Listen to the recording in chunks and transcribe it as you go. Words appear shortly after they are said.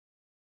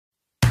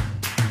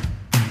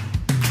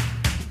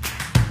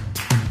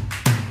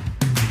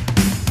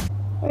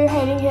We're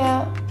hiding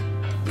here.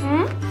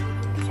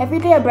 Have you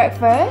done your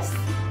breakfast?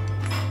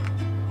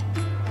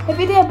 Have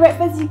you done your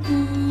breakfast,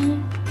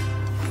 Yuki?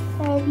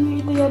 Have you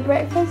eaten your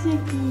breakfast,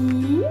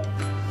 Yuki?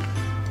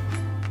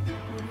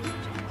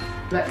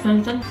 Gonna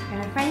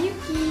find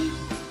Yuki.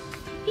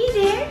 Hey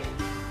there!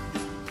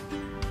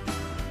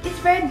 It's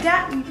very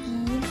dark,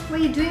 Yuki. What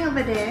are you doing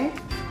over there?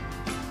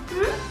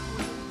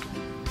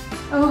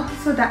 Oh,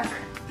 so dark.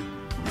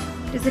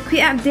 Just a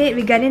quick update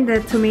regarding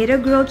the tomato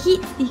grow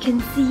kit. You can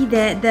see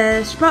that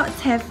the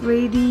sprouts have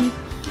already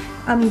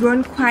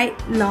grown quite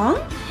long,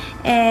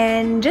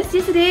 and just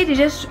yesterday they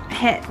just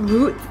had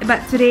roots,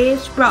 but today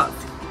sprouts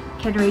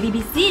can already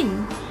be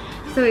seen,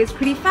 so it's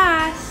pretty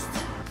fast.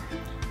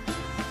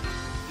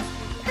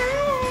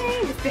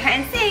 Hi, let's play hide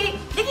and seek.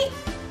 Yuki.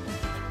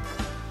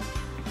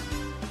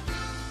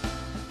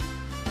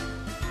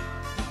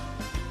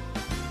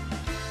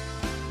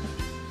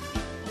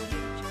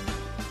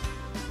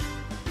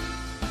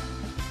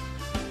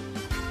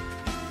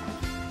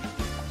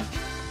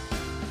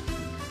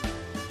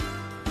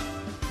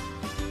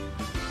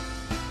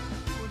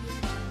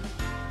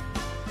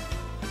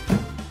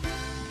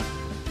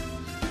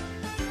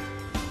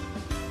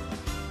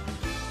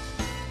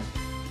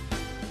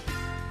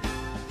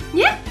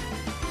 Yeah?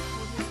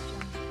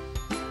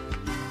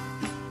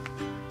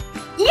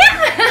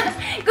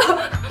 Yeah! Go!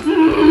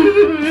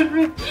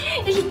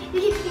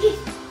 Yuki.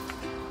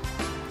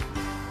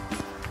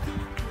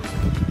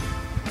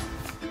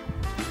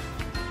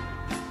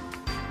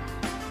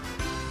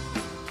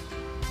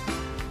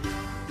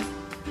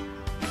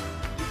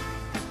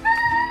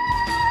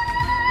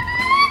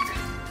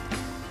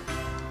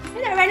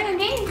 I'm not running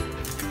again.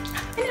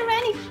 I'm not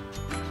running.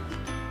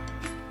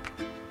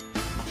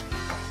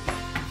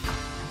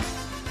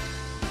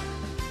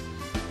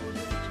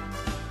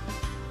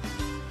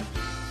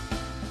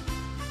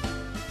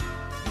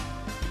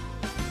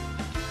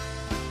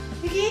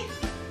 Yuki?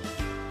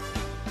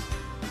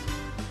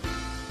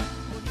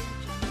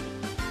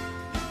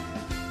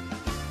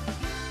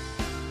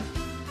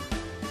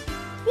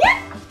 Yeah?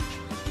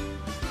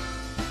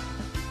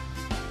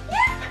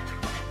 Yeah?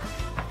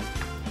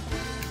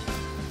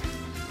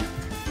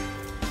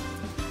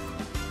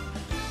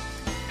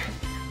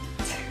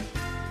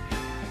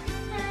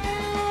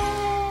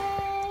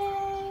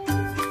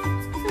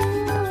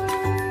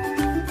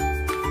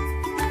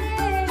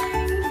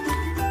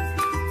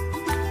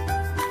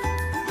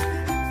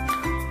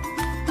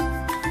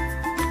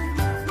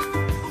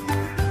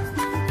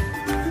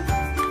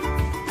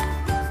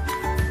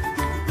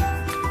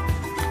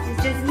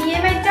 Just me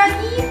and my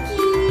doggy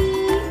Yuki.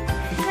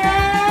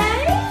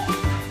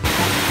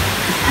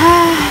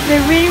 Hi. The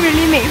rain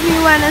really makes me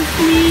wanna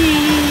sleep.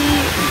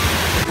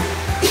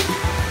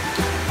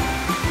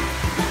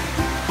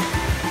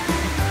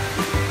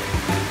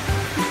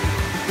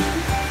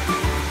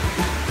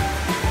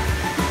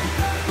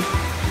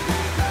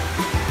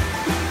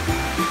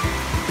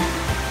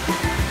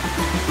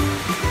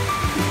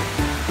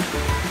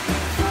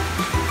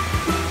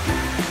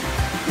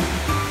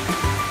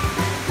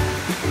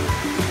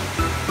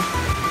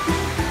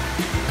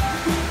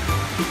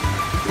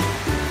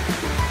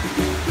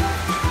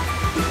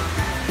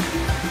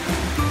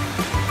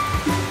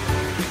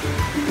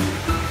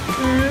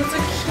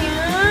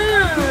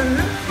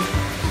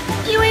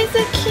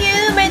 So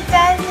cute, my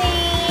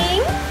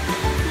darling.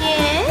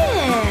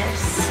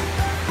 Yes.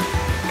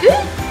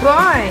 Good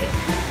boy.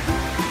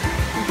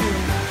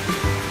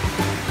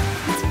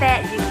 It's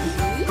fed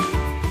Yuki,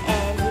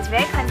 and he's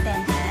very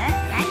contented.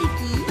 Yeah,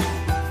 Yuki.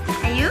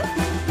 Are you?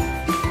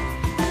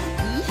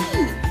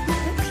 Eee.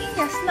 Okay,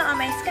 you're snot on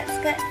my skirt.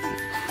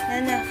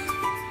 No.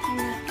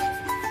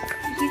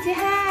 Yuki, say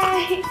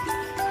hi.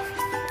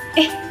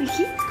 Hey,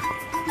 Yuki.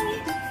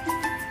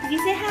 Yuki,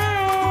 say hi.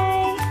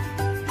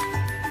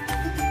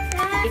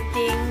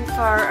 Waiting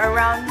for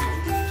around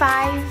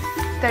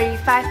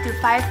 5:35 to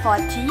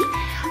 5:40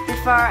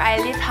 before I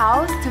leave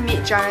house to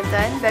meet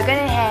Jonathan. We're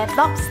gonna have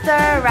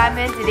lobster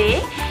ramen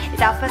today.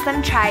 It's our first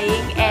time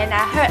trying, and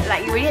I heard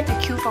like you really have to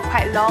queue for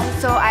quite long,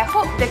 so I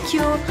hope the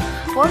queue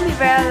won't be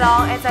very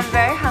long as I'm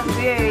very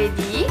hungry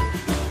already.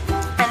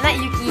 Unlike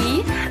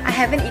Yuki, I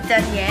haven't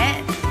eaten yet.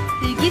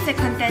 Yuki's a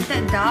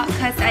contented dog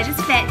because I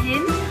just fed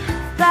him,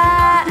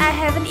 but I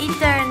haven't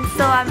eaten,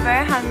 so I'm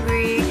very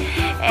hungry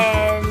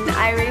and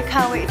I really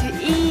can't wait to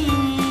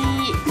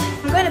eat.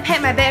 I'm going to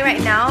pack my bag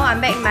right now.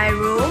 I'm back in my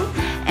room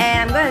and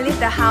I'm going to leave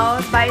the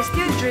house, but it's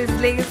still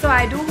drizzling, so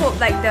I do hope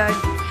like the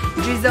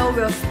drizzle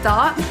will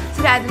stop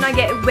so that I do not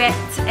get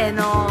wet and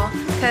all,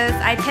 because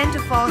I tend to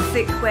fall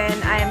sick when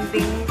I'm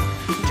being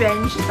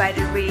drenched by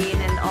the rain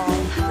and all.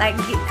 Like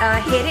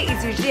headache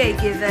is usually a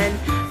given,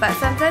 but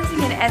sometimes it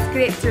can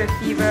escalate to a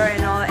fever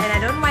and all, and I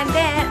don't want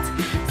that.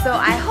 So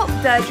I hope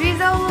the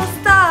drizzle will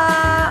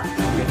stop.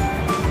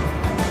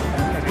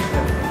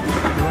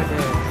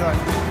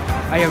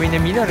 Are you in the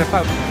middle of the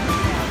park?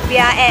 We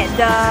are at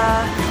the,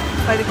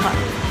 what is it called?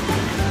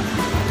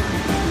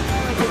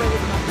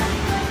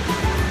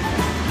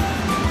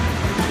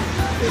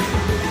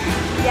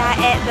 We are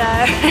at the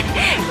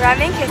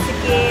Ramen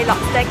Keisuke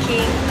Lobster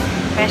King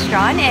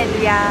restaurant and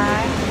we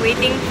are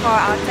waiting for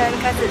our turn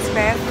because it's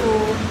very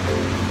full.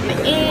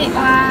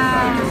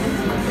 Wow!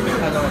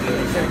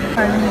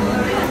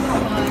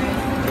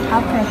 How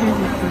precious is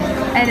it?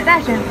 And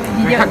that's a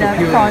video of the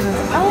prawn.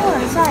 Oh,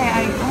 I'm sorry,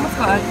 I almost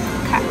got a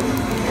cut.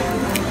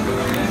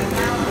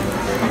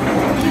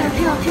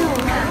 Peel.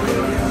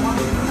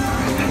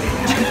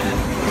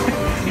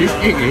 This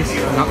egg is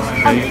not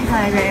straight.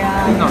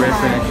 It's not very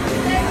fresh.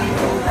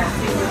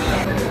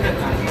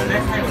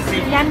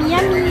 Yummy!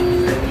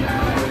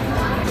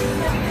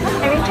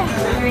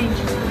 Arrange.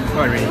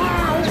 What range?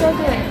 Yeah, it's very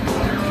good.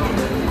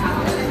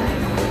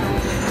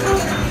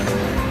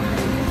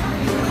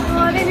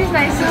 Oh, this is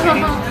nice.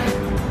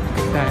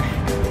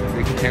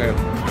 We can check it out.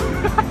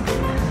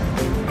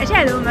 Actually,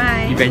 I don't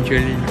mind.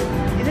 Eventually.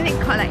 Isn't it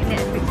called like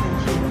Netflix and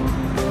chill?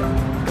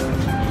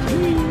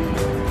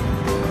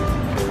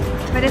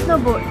 But there's no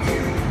boat.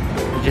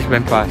 It just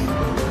went past.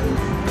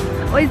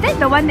 Oh, is that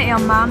the one that your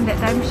mom that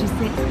time she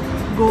said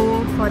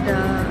go for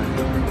the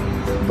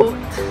boat?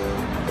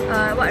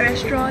 What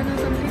restaurant or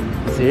something?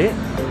 Is it?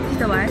 Is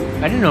the one?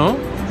 I don't know.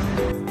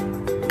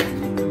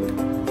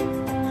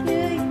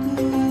 Yuki.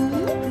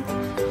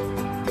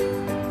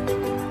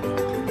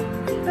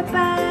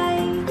 Bye-bye.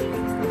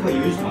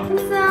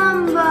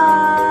 Handsome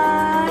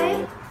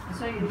boy.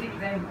 So you dig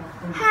very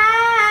important.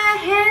 Hi,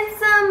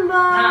 handsome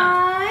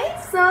boy.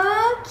 So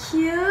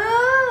cute.